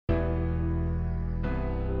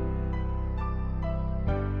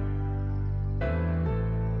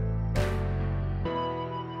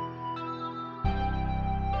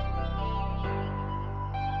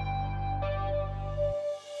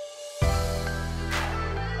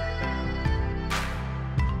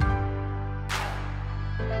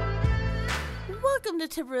Welcome to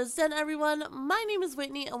Tibra's Den, everyone. My name is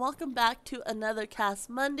Whitney, and welcome back to another CAS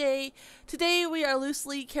Monday. Today we are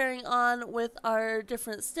loosely carrying on with our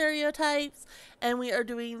different stereotypes, and we are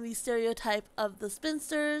doing the stereotype of the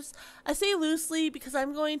spinsters. I say loosely because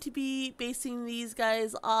I'm going to be basing these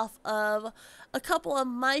guys off of a couple of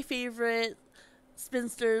my favorite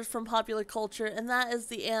spinsters from popular culture, and that is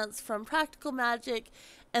the ants from Practical Magic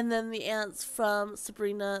and then the ants from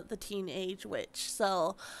Sabrina the Teenage Witch.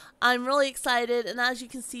 So I'm really excited, and as you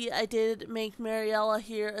can see, I did make Mariella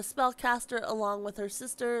here a spellcaster along with her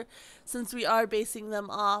sister, since we are basing them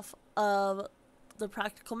off of the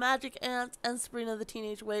Practical Magic ants and Sabrina the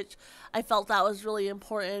Teenage Witch. I felt that was really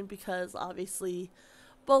important because obviously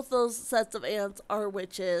both those sets of ants are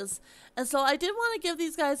witches. And so I did want to give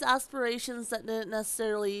these guys aspirations that didn't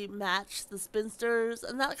necessarily match the spinsters,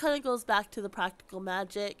 and that kind of goes back to the Practical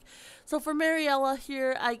Magic. So for Mariella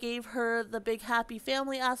here, I gave her the big happy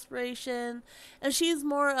family aspiration, and she's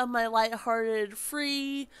more of my lighthearted,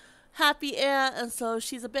 free, happy ant, and so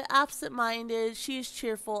she's a bit absent-minded, she is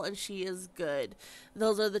cheerful, and she is good.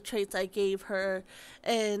 Those are the traits I gave her.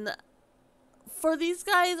 And for these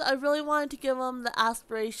guys, I really wanted to give them the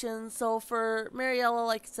aspirations. So for Mariella,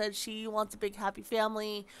 like I said, she wants a big happy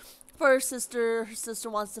family. For her sister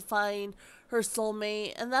wants to find her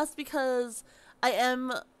soulmate. And that's because I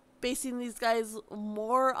am basing these guys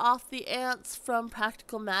more off the ants from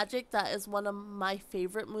Practical Magic. That is one of my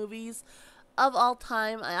favorite movies of all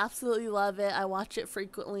time. I absolutely love it. I watch it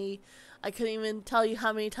frequently. I couldn't even tell you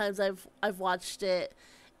how many times I've watched it.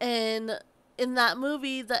 And in that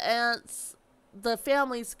movie, the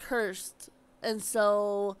family's cursed, and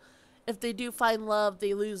so if they do find love,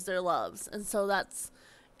 they lose their loves. And so that's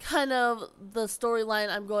kind of the storyline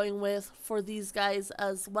I'm going with for these guys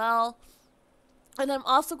as well. And I'm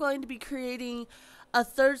also going to be creating a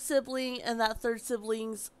third sibling and that third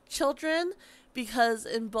sibling's children, because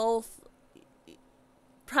in both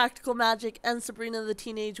Practical Magic and Sabrina the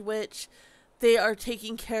Teenage Witch, they are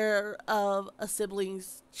taking care of a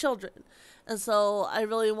sibling's children. And so I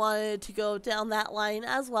really wanted to go down that line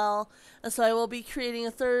as well. And so I will be creating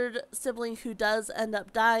a third sibling who does end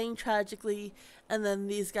up dying tragically. And then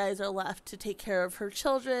these guys are left to take care of her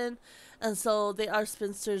children. And so they are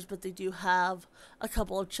spinsters, but they do have a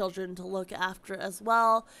couple of children to look after as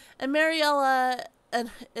well. And Mariella, and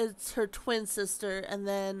it's her twin sister. And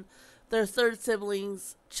then their third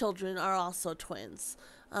sibling's children are also twins.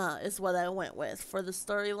 Is what I went with for the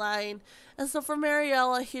storyline. And so for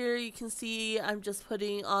Mariella here, you can see I'm just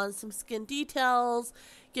putting on some skin details,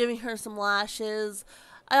 giving her some lashes.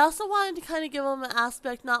 I also wanted to kind of give them an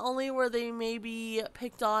aspect, not only where they may be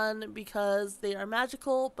picked on because they are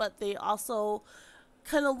magical, but they also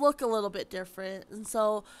kind of look a little bit different. And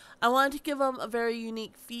so I wanted to give them a very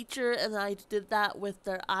unique feature, and I did that with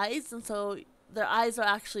their eyes. And so their eyes are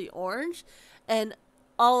actually orange, and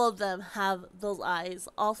all of them have those eyes.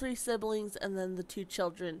 All three siblings and then the two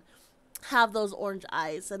children have those orange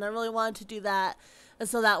eyes. And I really wanted to do that. And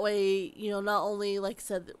so that way, you know, not only, like I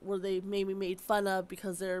said, were they maybe made fun of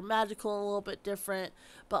because they're magical and a little bit different,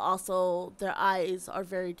 but also their eyes are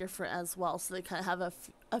very different as well. So they kind of have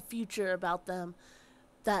a future about them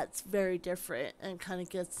that's very different and kind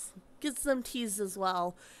of gets them teased as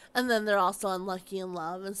well. And then they're also unlucky in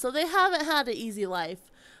love. And so they haven't had an easy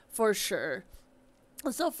life for sure.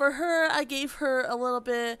 So for her, I gave her a little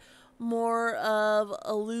bit more of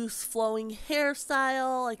a loose flowing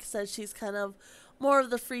hairstyle. Like I said, she's kind of more of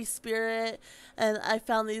the free spirit, and I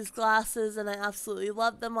found these glasses and I absolutely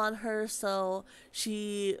love them on her, so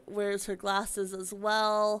she wears her glasses as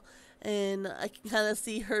well. And I can kind of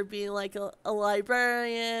see her being like a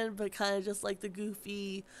librarian, but kind of just like the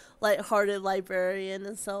goofy, lighthearted librarian.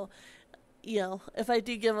 And so, you know, if I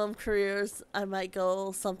do give them careers, I might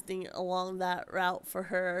go something along that route for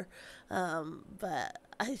her. But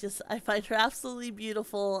I find her absolutely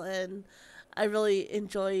beautiful, and I really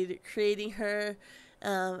enjoyed creating her.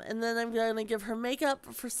 And then I'm going to give her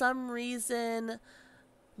makeup. For some reason,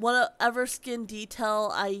 whatever skin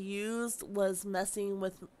detail I used was messing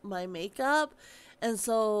with my makeup. And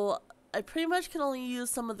so I pretty much can only use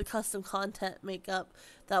some of the custom content makeup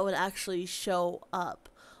that would actually show up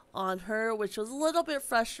on her, which was a little bit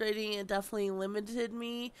frustrating. It definitely limited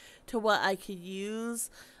me to what I could use.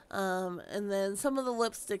 And then some of the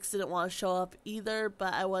lipsticks didn't want to show up either,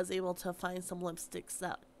 but I was able to find some lipsticks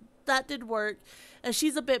that did work. And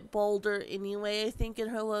she's a bit bolder anyway, I think, in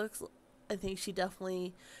her looks. I think she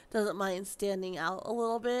definitely doesn't mind standing out a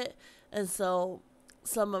little bit. And so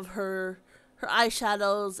some of her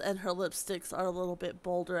eyeshadows and her lipsticks are a little bit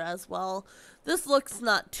bolder as well. This looks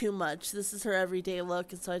not too much. This is her everyday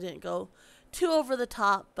look, and so I didn't go too over the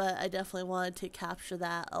top, but I definitely wanted to capture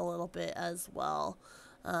that a little bit as well.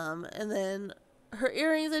 And then her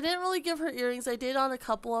earrings, I didn't really give her earrings. I did on a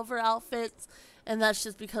couple of her outfits, and that's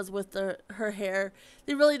just because with her hair,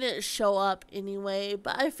 they really didn't show up anyway.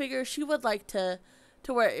 But I figure she would like to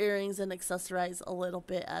wear earrings and accessorize a little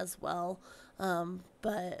bit as well.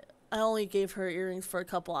 But I only gave her earrings for a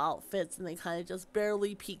couple outfits, and they kind of just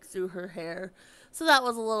barely peeked through her hair. So that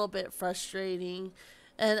was a little bit frustrating.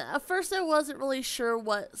 And at first I wasn't really sure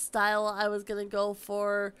what style I was going to go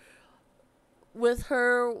for with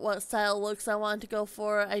her, what style looks I wanted to go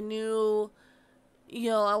for. I knew,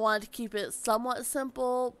 I wanted to keep it somewhat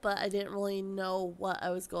simple, but I didn't really know what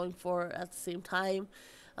I was going for at the same time.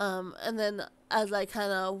 And then as I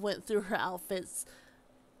kind of went through her outfits,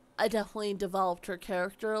 I definitely developed her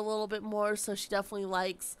character a little bit more. So she definitely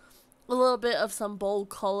likes a little bit of some bold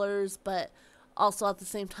colors, but also at the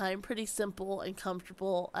same time pretty simple and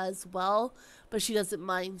comfortable as well. But she doesn't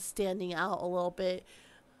mind standing out a little bit.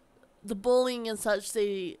 The bullying and such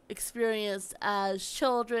they experienced as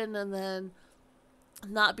children, and then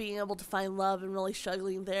not being able to find love and really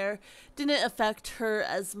struggling there, didn't affect her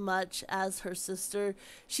as much as her sister.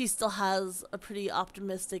 She still has a pretty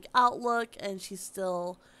optimistic outlook, and she's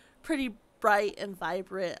still pretty bright and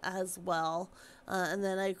vibrant as well. And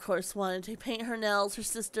then I, of course, wanted to paint her nails. Her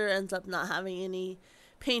sister ends up not having any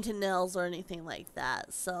painted nails or anything like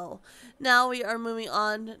that. So now we are moving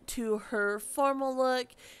on to her formal look,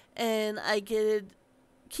 and I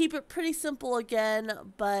keep it pretty simple again,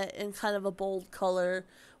 but in kind of a bold color,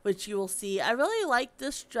 which you will see. I really like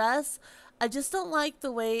this dress. I just don't like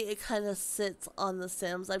the way it kind of sits on the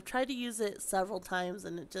Sims. I've tried to use it several times,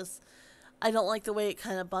 and I don't like the way it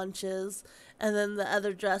kind of bunches. And then the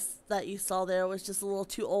other dress that you saw there was just a little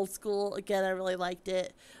too old school. Again, I really liked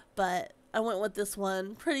it, but I went with this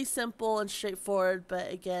one. Pretty simple and straightforward,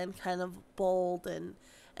 but again, kind of bold and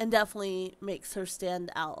definitely makes her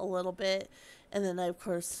stand out a little bit. And then I, of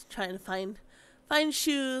course, trying to find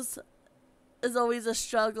shoes is always a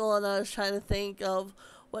struggle, and I was trying to think of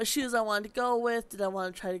what shoes I wanted to go with. Did I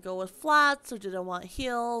want to try to go with flats, or did I want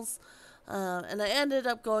heels? And I ended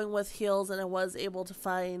up going with heels, and I was able to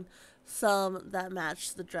find some that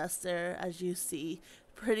matched the dress there, as you see.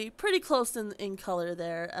 Pretty close in color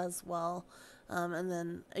there as well. And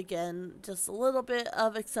then, again, just a little bit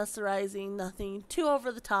of accessorizing, nothing too over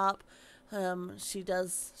the top. She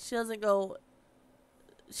doesn't go...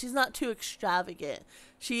 She's not too extravagant.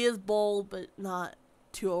 She is bold, but not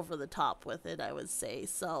too over the top with it, I would say.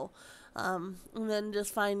 So, and then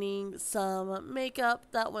just finding some makeup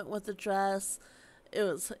that went with the dress. It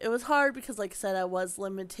was hard because, like I said, I was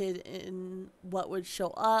limited in what would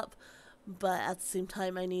show up, but at the same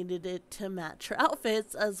time, I needed it to match her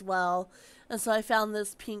outfits as well. And so I found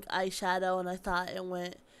this pink eyeshadow, and I thought it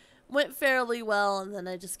went fairly well, and then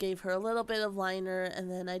I just gave her a little bit of liner, and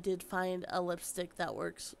then I did find a lipstick that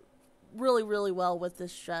works really, really well with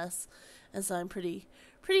this dress, and so I'm pretty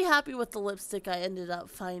happy with the lipstick I ended up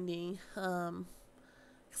finding,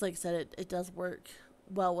 because like I said, it does work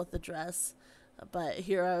well with the dress, but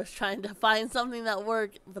here I was trying to find something that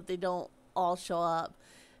worked, but they don't all show up,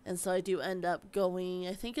 and so I do end up going,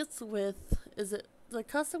 I think it's with, is it the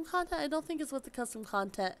custom content? I don't think it's with the custom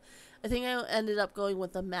content. I think I ended up going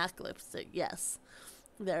with the MAC lipstick. Yes,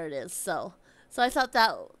 there it is. So I thought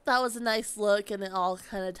that was a nice look, and it all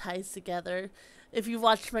kind of ties together. If you've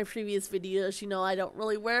watched my previous videos, you know I don't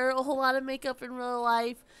really wear a whole lot of makeup in real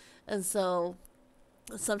life, and so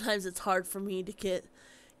sometimes it's hard for me to get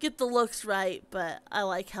the looks right, but I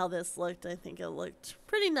like how this looked. I think it looked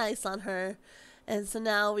pretty nice on her. And so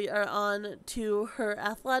now we are on to her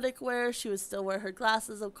athletic wear. She would still wear her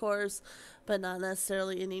glasses, of course, but not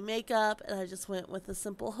necessarily any makeup. And I just went with a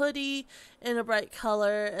simple hoodie in a bright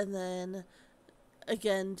color, and then,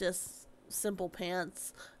 again, just simple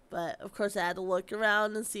pants. But, of course, I had to look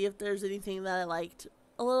around and see if there's anything that I liked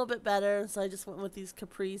a little bit better. So I just went with these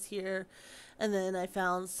capris here. And then I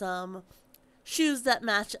found some shoes that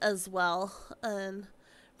match as well. And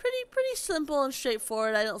pretty simple and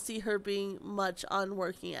straightforward. I don't see her being much on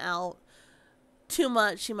working out too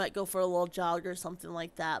much. She might go for a little jog or something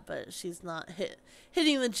like that, but she's not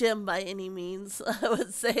hitting the gym by any means, I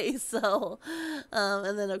would say. So,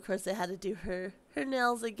 and then of course I had to do her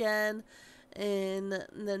nails again, and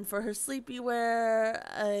then for her sleepy wear,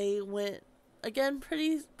 I went again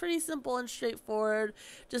pretty simple and straightforward,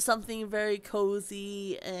 just something very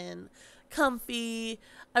cozy and comfy.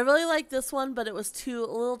 I really like this one, but it was a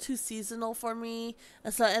little too seasonal for me,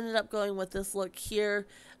 and so I ended up going with this look here.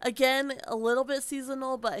 Again, a little bit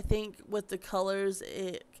seasonal, but I think with the colors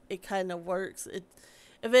it kind of works.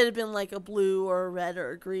 If it had been like a blue or a red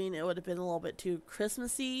or a green, it would have been a little bit too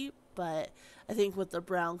Christmassy, but I think with the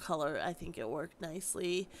brown color, I think it worked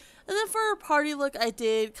nicely. And then for her party look, I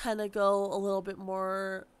did kind of go a little bit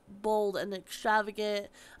more bold and extravagant.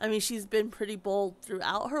 I mean, she's been pretty bold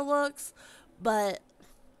throughout her looks, but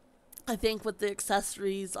I think with the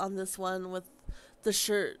accessories on this one, with the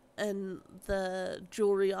shirt and the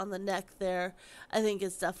jewelry on the neck there, I think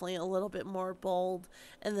it's definitely a little bit more bold.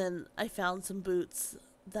 And then I found some boots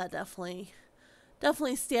that definitely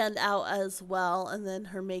stand out as well. And then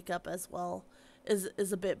her makeup as well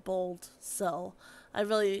is a bit bold. So I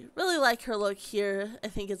really like her look here. I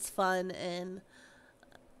think it's fun, and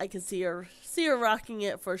I can see her rocking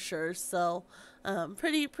it for sure. So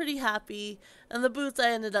pretty happy. And the boots,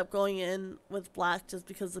 I ended up going in with black just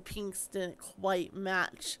because the pinks didn't quite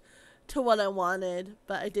match to what I wanted.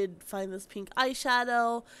 But I did find this pink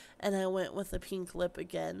eyeshadow, and I went with a pink lip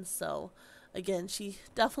again. So again, she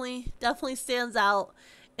definitely stands out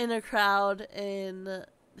in a crowd, and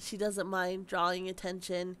she doesn't mind drawing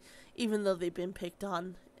attention, even though they've been picked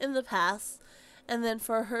on in the past. And then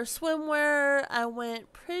for her swimwear, I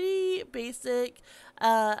went pretty basic.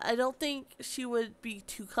 I don't think she would be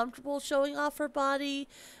too comfortable showing off her body,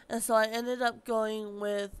 and so I ended up going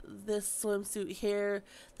with this swimsuit here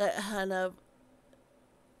that kind of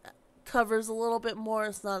covers a little bit more.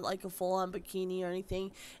 It's not like a full-on bikini or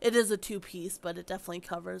anything. It is a two-piece, but it definitely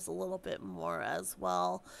covers a little bit more as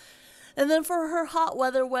well. And then for her hot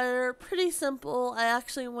weather wear, pretty simple. I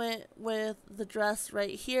actually went with the dress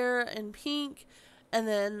right here in pink, and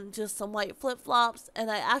then just some white flip-flops.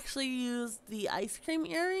 And I actually used the ice cream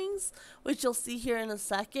earrings, which you'll see here in a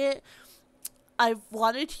second. I've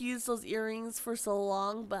wanted to use those earrings for so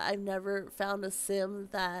long, but I've never found a sim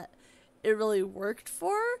that it really worked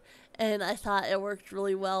for. And I thought it worked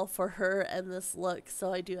really well for her and this look,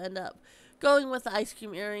 so I do end up going with the ice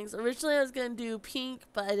cream earrings. Originally I was going to do pink,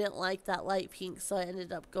 but I didn't like that light pink, so I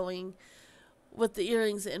ended up going with the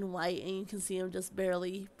earrings in white, and you can see them just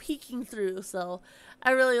barely peeking through. So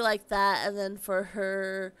I really like that. And then for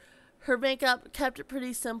her makeup, kept it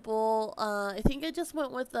pretty simple. I think I just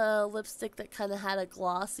went with a lipstick that kind of had a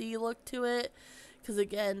glossy look to it, because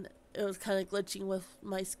again, it was kind of glitching with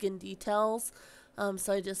my skin details.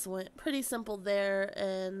 So I just went pretty simple there,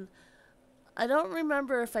 and I don't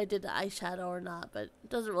remember if I did the eyeshadow or not, but it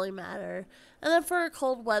doesn't really matter. And then for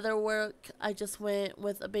cold weather work, I just went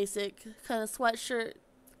with a basic kind of sweatshirt,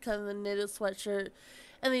 kind of a knitted sweatshirt,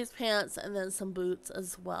 and these pants, and then some boots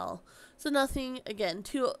as well. So nothing, again,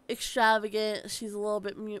 too extravagant. She's a little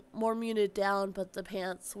bit more muted down, but the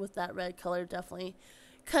pants with that red color definitely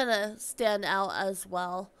kind of stand out as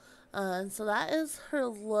well. And so that is her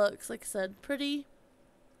looks. Like I said, pretty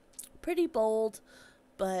bold,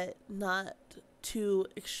 but not too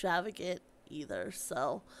extravagant either.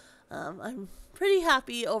 So I'm pretty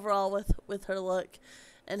happy overall with her look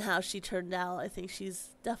and how she turned out. I think she's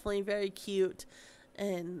definitely very cute,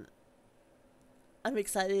 and I'm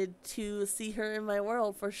excited to see her in my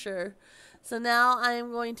world for sure. So now I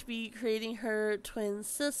am going to be creating her twin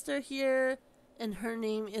sister here, and her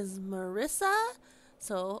name is Marissa.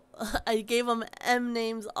 So I gave them M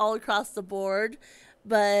names all across the board.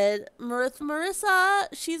 But with Marissa,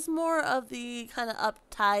 she's more of the kind of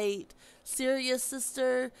uptight, serious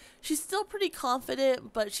sister. She's still pretty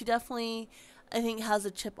confident, but she definitely, I think, has a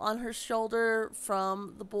chip on her shoulder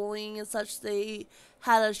from the bullying and such they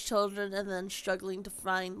had as children, and then struggling to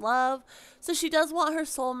find love. So she does want her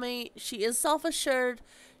soulmate. She is self-assured.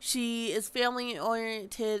 She is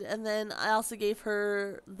family-oriented. And then I also gave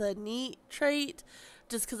her the neat trait,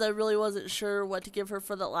 just because I really wasn't sure what to give her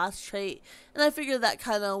for that last trait. And I figured that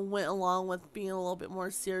kind of went along with being a little bit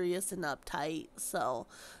more serious and uptight. So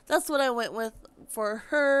that's what I went with for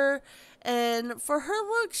her. And for her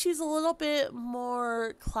look, she's a little bit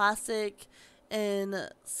more classic and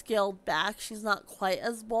scaled back. She's not quite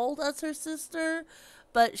as bold as her sister,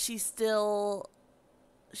 but she would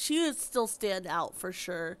still stand out for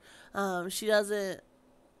sure. She doesn't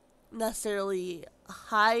necessarily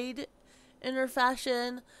hide in her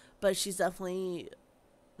fashion, but she's definitely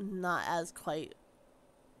not as quite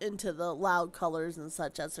into the loud colors and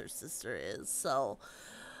such as her sister is. So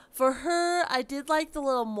for her, I did like the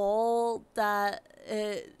little mole that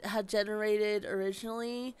it had generated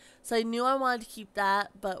originally, so I knew I wanted to keep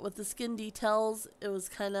that. But with the skin details, it was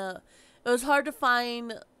hard to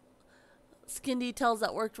find skin details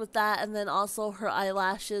that worked with that. And then also her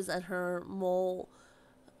eyelashes and her mole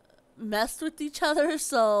messed with each other,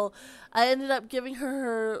 so I ended up giving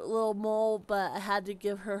her little mole, but I had to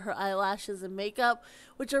give her eyelashes and makeup,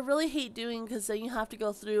 which I really hate doing because then you have to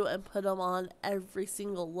go through and put them on every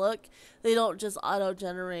single look. They don't just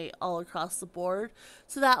auto-generate all across the board,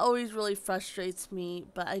 so that always really frustrates me,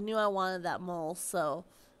 but I knew I wanted that mole, so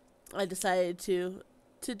I decided to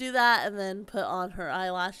do that and then put on her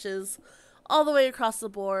eyelashes all the way across the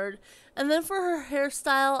board. And then for her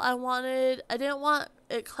hairstyle, I didn't want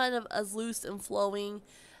it kind of as loose and flowing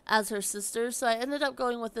as her sister, so I ended up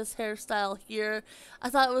going with this hairstyle here. I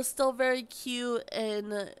thought it was still very cute,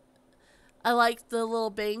 and I liked the little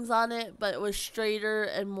bangs on it, but it was straighter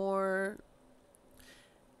and more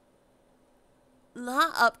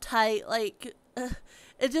not uptight, like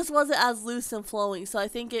it just wasn't as loose and flowing, so I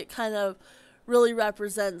think it kind of really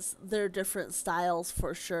represents their different styles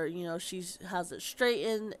for sure. You know, she has it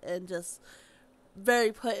straightened and just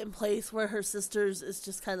very put in place, where her sister's is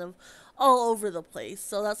just kind of all over the place.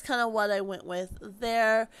 So that's kind of what I went with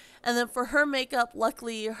there. And then for her makeup,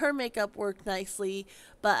 luckily her makeup worked nicely,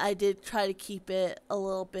 but I did try to keep it a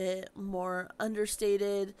little bit more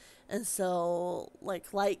understated, and so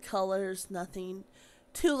like light colors, nothing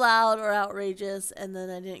too loud or outrageous, and then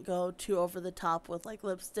I didn't go too over the top with like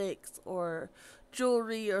lipsticks or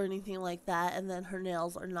jewelry or anything like that. And then her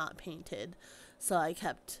nails are not painted, so I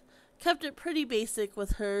kept it pretty basic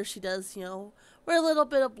with her. She does, you know, wear a little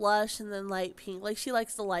bit of blush and then light pink. Like, she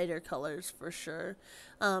likes the lighter colors for sure.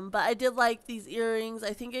 But I did like these earrings.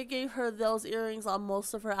 I think I gave her those earrings on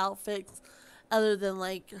most of her outfits, other than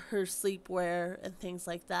like her sleepwear and things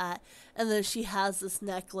like that. And then she has this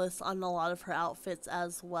necklace on a lot of her outfits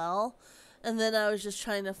as well. And then I was just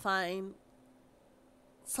trying to find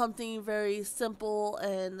something very simple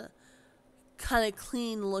and kind of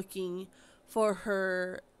clean looking for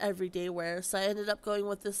her everyday wear. So I ended up going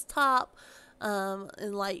with this top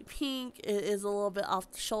in light pink. It is a little bit off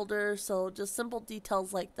the shoulder, so just simple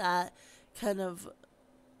details like that kind of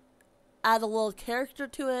add a little character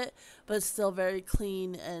to it, but it's still very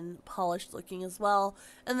clean and polished looking as well.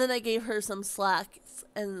 And then I gave her some slacks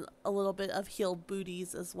and a little bit of heeled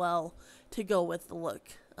booties as well to go with the look.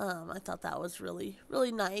 I thought that was really,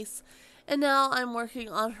 really nice. And now I'm working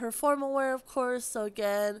on her formal wear, of course. So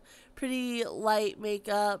again, pretty light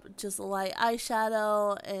makeup, just a light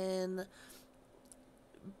eyeshadow, and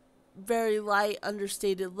very light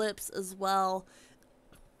understated lips as well.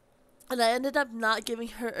 And I ended up not giving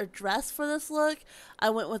her a dress for this look. I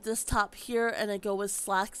went with this top here, and I go with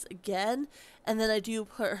slacks again. And then I do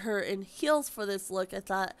put her in heels for this look. I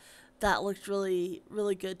thought that looked really,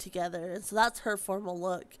 really good together. And so that's her formal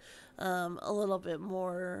look. A little bit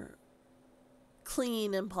more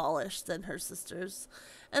clean and polished than her sister's.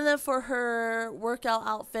 And then for her workout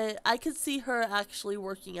outfit, I could see her actually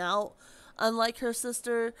working out, unlike her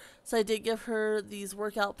sister. So I did give her these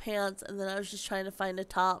workout pants, and then I was just trying to find a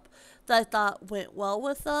top that I thought went well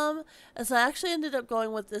with them. And so I actually ended up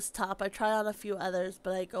going with this top. I tried on a few others,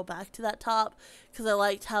 but I go back to that top because I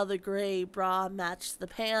liked how the gray bra matched the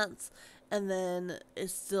pants, and then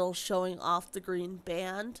it's still showing off the green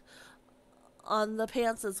band on the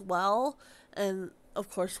pants as well. And of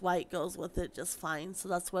course white goes with it just fine, so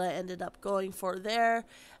that's what I ended up going for there.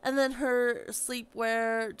 And then her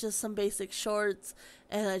sleepwear, just some basic shorts,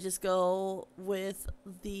 and I just go with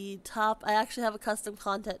the top. I actually have a custom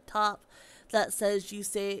content top that says "you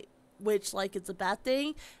say which like it's a bad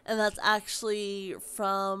thing," and that's actually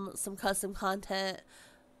from some custom content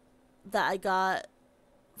that I got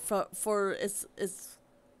for it's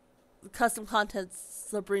custom content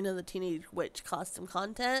Sabrina the Teenage Witch costume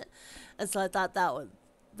content. And so I thought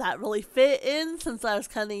that really fit in, since I was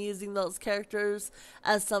kind of using those characters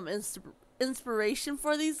as some inspiration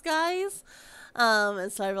for these guys.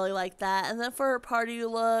 And so I really like that. And then for her party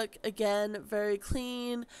look, again, very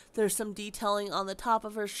clean. There's some detailing on the top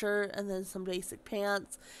of her shirt, and then some basic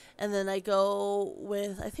pants. And then I go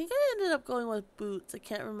with, I think I ended up going with boots. I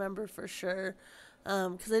can't remember for sure,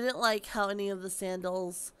 because I didn't like how any of the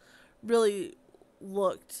sandals really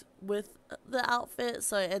looked with the outfit,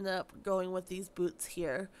 so I ended up going with these boots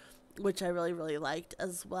here, which I really, really liked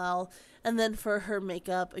as well. And then for her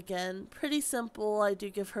makeup, again, pretty simple. I do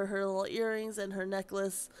give her her little earrings and her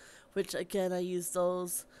necklace, which again, I use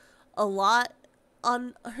those a lot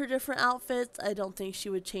on her different outfits. I don't think she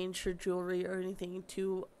would change her jewelry or anything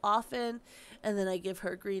too often. And then I give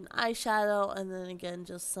her green eyeshadow, and then again,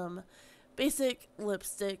 just some basic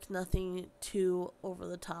lipstick, nothing too over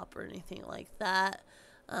the top or anything like that.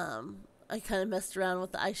 I kind of messed around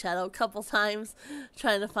with the eyeshadow a couple times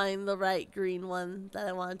trying to find the right green one that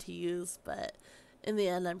I wanted to use, but in the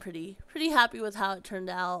end I'm pretty happy with how it turned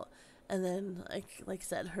out. And then, like I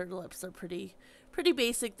said, her lips are pretty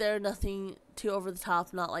basic there, nothing too over the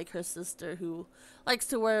top, not like her sister who likes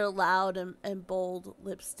to wear loud and bold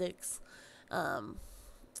lipsticks.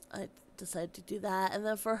 I decided to do that. And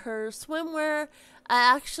then for her swimwear,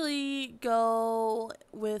 I actually go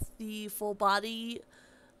with the full body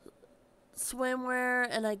swimwear,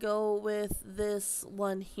 and I go with this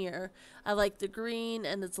one here. I like the green,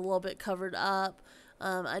 and it's a little bit covered up.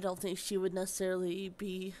 I don't think she would necessarily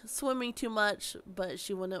be swimming too much, but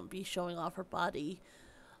she wouldn't be showing off her body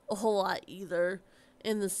a whole lot either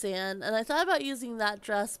in the sand. And I thought about using that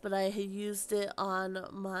dress, but I had used it on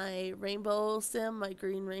my rainbow sim, my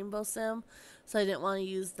green rainbow sim, so I didn't want to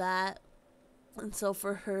use that. And so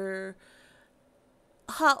for her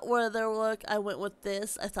hot weather look, I went with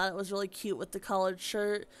this. I thought it was really cute with the collared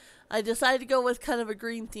shirt. I decided to go with kind of a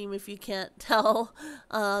green theme, if you can't tell,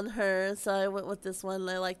 on her. So I went with this one.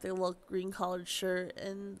 I like the little green collared shirt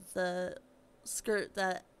and the skirt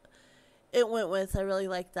that it went with. I really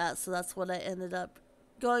like that. So that's what I ended up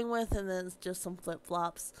going with. And then just some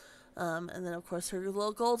flip-flops. And then, of course, her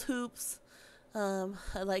little gold hoops. I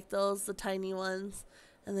like those, the tiny ones.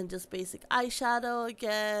 And then just basic eyeshadow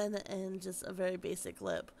again. And just a very basic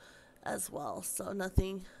lip as well. So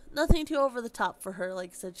nothing too over the top for her.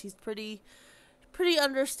 Like I said, she's pretty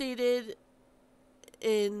understated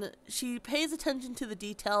she pays attention to the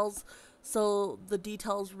details, so the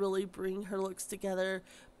details really bring her looks together,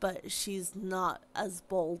 but she's not as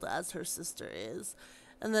bold as her sister is.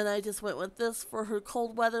 And then I just went with this for her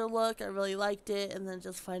cold weather look. I really liked it. And then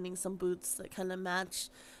just finding some boots that kind of match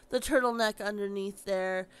the turtleneck underneath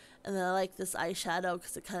there. And then I like this eyeshadow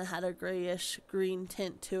because it kind of had a grayish green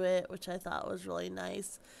tint to it, which I thought was really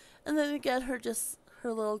nice. And then again, her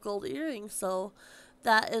little gold earrings. So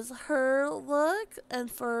that is her look.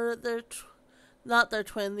 And for not their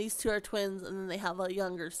twin, these two are twins, and then they have a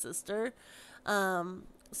younger sister.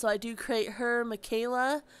 So I do create her,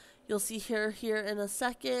 Michaela. You'll see her here in a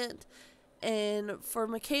second. And for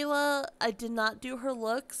Michaela, I did not do her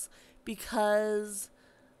looks because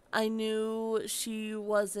I knew she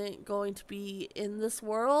wasn't going to be in this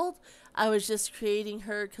world. I was just creating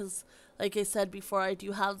her because, like I said before, I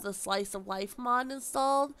do have the Slice of Life mod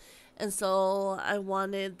installed. And so I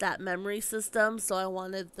wanted that memory system. So I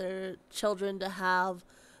wanted their children to have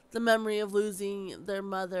the memory of losing their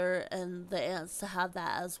mother, and the aunts to have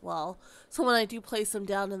that as well. So when I do place them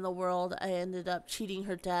down in the world, I ended up cheating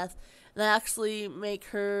her death. And I actually make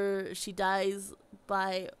her, she dies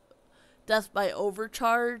by death by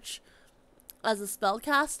overcharge as a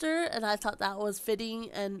spellcaster, and I thought that was fitting,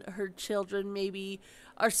 and her children maybe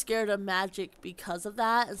are scared of magic because of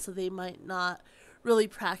that, and so they might not really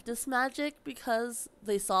practice magic because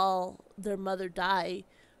they saw their mother die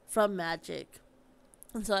from magic.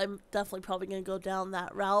 And so I'm definitely probably going to go down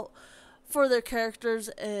that route for their characters,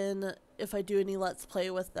 and if I do any Let's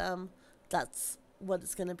Play with them, that's what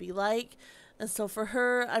it's going to be like. And so for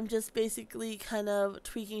her, I'm just basically kind of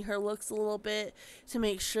tweaking her looks a little bit to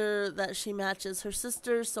make sure that she matches her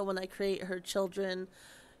sisters. So when I create her children,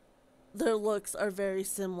 their looks are very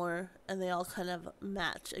similar and they all kind of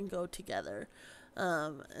match and go together.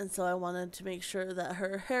 And so I wanted to make sure that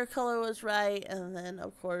her hair color was right, and then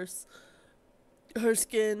of course her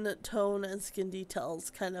skin tone and skin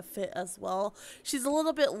details kind of fit as well. She's a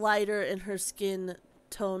little bit lighter in her skin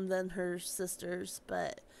tone than her sisters,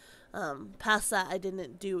 but past that I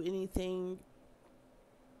didn't do anything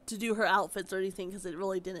to do her outfits or anything because it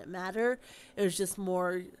really didn't matter. It was just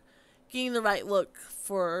more getting the right look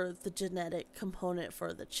for the genetic component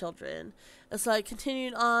for the children. And so I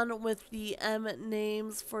continued on with the M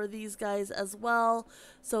names for these guys as well.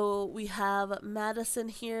 So we have Madison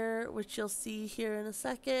here, which you'll see here in a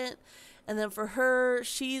second. And then for her,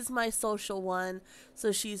 she's my social one.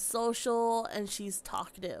 So she's social and she's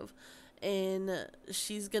talkative. And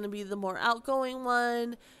she's going to be the more outgoing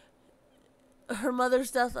one. Her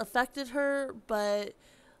mother's death affected her, but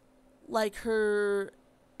like her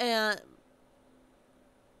aunt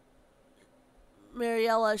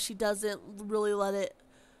Mariella, she doesn't really let it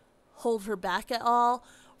hold her back at all,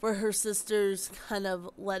 where her sisters kind of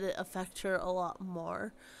let it affect her a lot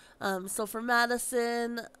more. So for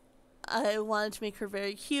Madison, I wanted to make her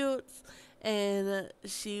very cute, and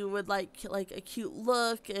she would like a cute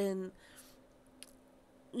look, and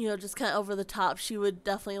you know, just kind of over the top. She would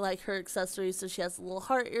definitely like her accessories, so she has little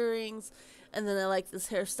heart earrings, and then I like this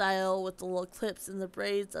hairstyle with the little clips and the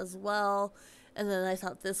braids as well. And then I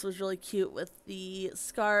thought this was really cute with the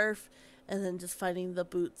scarf, and then just finding the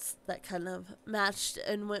boots that kind of matched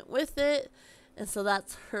and went with it. And so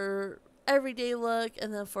that's her everyday look.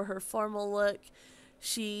 And then for her formal look,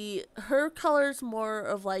 Her color's more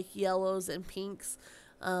of like yellows and pinks.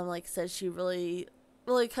 Like I said, she really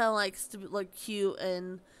kind of likes to look cute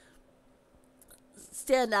and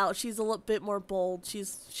stand out. She's a little bit more bold.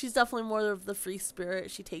 She's definitely more of the free spirit.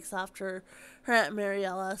 She takes after her Aunt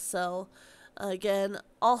Mariella. So again,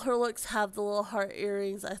 all her looks have the little heart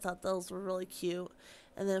earrings. I thought those were really cute.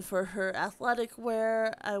 And then for her athletic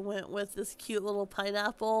wear, I went with this cute little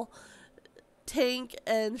pineapple tank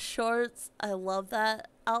and shorts. I love that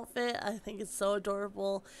outfit. I think it's so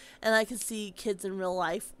adorable, and I can see kids in real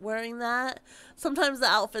life wearing that. Sometimes the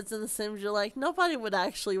outfits in the Sims, you're like, nobody would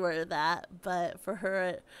actually wear that, but for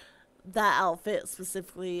her, that outfit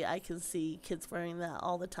specifically, I can see kids wearing that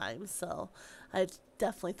all the time. So I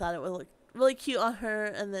definitely thought it would look really cute on her.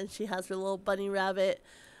 And then she has her little bunny rabbit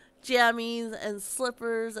jammies and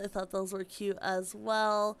slippers. I thought those were cute as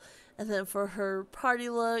well. And then for her party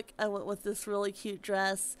look, I went with this really cute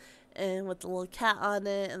dress and with the little cat on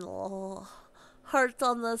it and the little hearts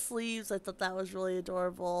on the sleeves. I thought that was really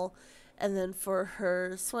adorable. And then for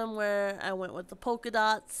her swimwear, I went with the polka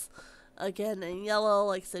dots, again in yellow.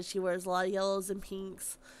 Like I said, she wears a lot of yellows and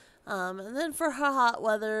pinks. And then for her hot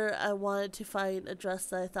weather, I wanted to find a dress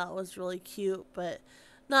that I thought was really cute, but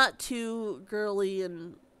not too girly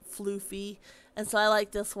and floofy. And so I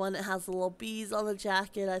like this one. It has the little bees on the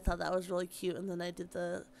jacket. I thought that was really cute. And then I did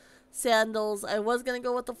the sandals. I was going to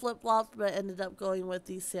go with the flip-flops, but I ended up going with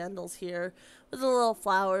these sandals here with the little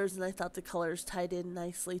flowers, and I thought the colors tied in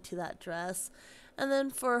nicely to that dress. And then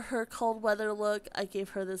for her cold weather look, I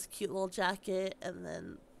gave her this cute little jacket and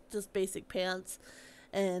then just basic pants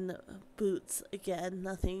and boots. Again,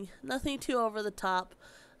 nothing too over the top,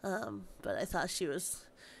 but I thought she was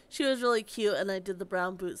really cute, and I did the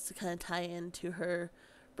brown boots to kind of tie into her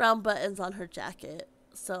brown buttons on her jacket.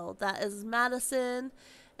 So that is Madison.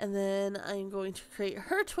 And then I'm going to create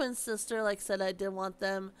her twin sister. Like I said, I did want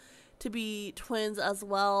them to be twins as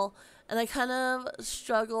well. And I kind of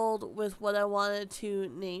struggled with what I wanted to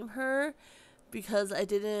name her because I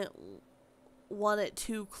didn't want it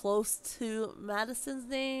too close to Madison's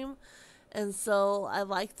name. And so I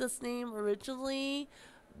liked this name originally,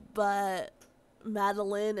 but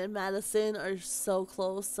Madeline and Madison are so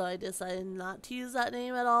close, so I decided not to use that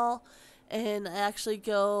name at all. And I actually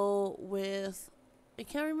go with, I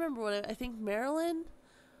can't remember I think Marilyn.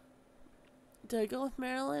 Did I go with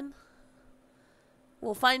Marilyn?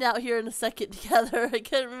 We'll find out here in a second together. I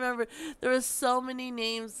can't remember. There was so many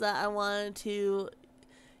names that I wanted to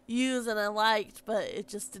use and I liked, but it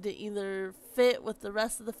just didn't either fit with the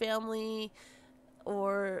rest of the family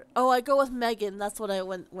or I go with Megan. That's what I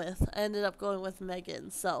went with. I ended up going with Megan.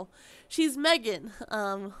 So she's Megan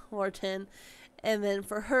Morton. And then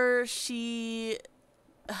for her, she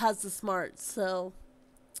has the smarts. So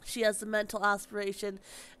she has the mental aspiration,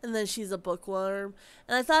 and then she's a bookworm.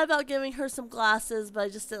 And I thought about giving her some glasses, but I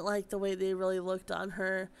just didn't like the way they really looked on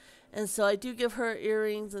her. And so I do give her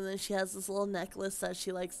earrings, and then she has this little necklace that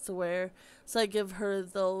she likes to wear. So I give her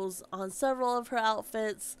those on several of her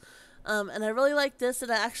outfits. And I really like this,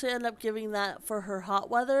 and I actually end up giving that for her hot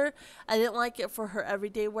weather. I didn't like it for her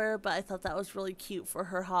everyday wear, but I thought that was really cute for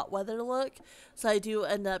her hot weather look. So I do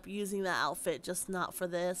end up using that outfit, just not for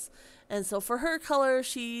this. And so for her color,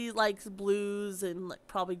 she likes blues and like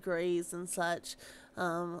probably grays and such.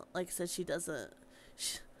 Like I said, she doesn't.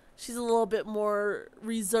 She's a little bit more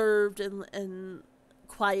reserved and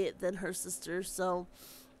quiet than her sister, so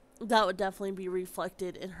that would definitely be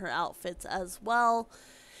reflected in her outfits as well.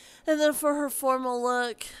 And then for her formal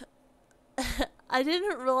look, I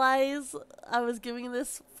didn't realize I was giving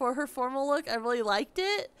this for her formal look. I really liked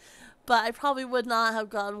it, but I probably would not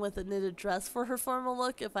have gone with a knitted dress for her formal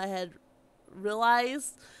look if I had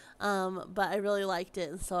realized. But I really liked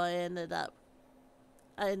it, and so I ended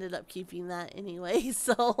up keeping that anyway.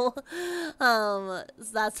 So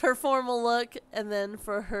that's her formal look. And then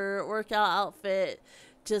for her workout outfit,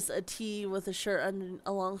 just a tee with a shirt under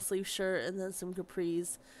a long sleeve shirt, and then some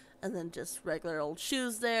capris, and then just regular old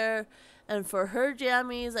shoes there. And for her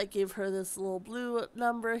jammies, I gave her this little blue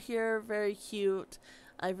number here, very cute.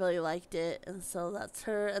 I really liked it, and so that's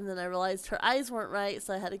her. And then I realized her eyes weren't right,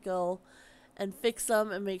 so I had to go and fix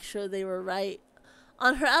them and make sure they were right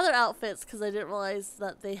on her other outfits, because I didn't realize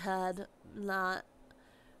that they had not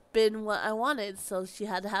been what I wanted. So she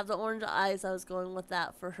had to have the orange eyes. I was going with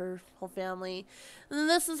that for her whole family. And then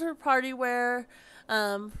this is her party wear.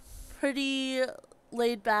 Pretty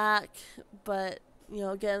laid back, but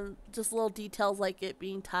again, just little details like it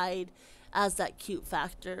being tied as that cute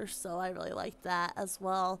factor. So I really liked that as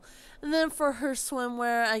well. And then for her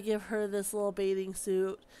swimwear, I give her this little bathing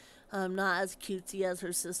suit. Not as cutesy as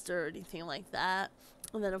her sister or anything like that.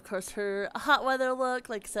 And then of course her hot weather look,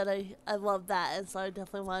 like I said, I love that, and so I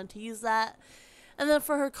definitely wanted to use that. And then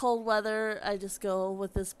for her cold weather, I just go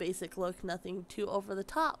with this basic look, nothing too over the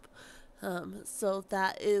top. So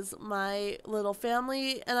that is my little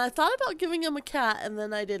family, and I thought about giving them a cat, and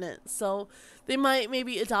then I didn't. So they might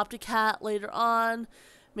maybe adopt a cat later on,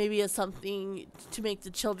 maybe as something to make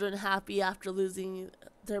the children happy after losing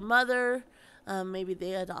their mother. Maybe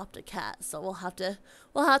they adopt a cat. So we'll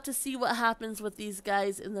have to see what happens with these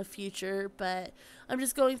guys in the future. But I'm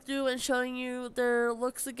just going through and showing you their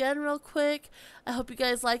looks again real quick. I hope you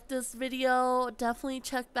guys liked this video. Definitely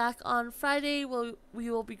check back on Friday. We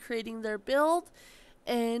will be creating their build.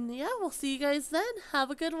 And yeah, we'll see you guys then. Have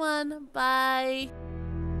a good one. Bye.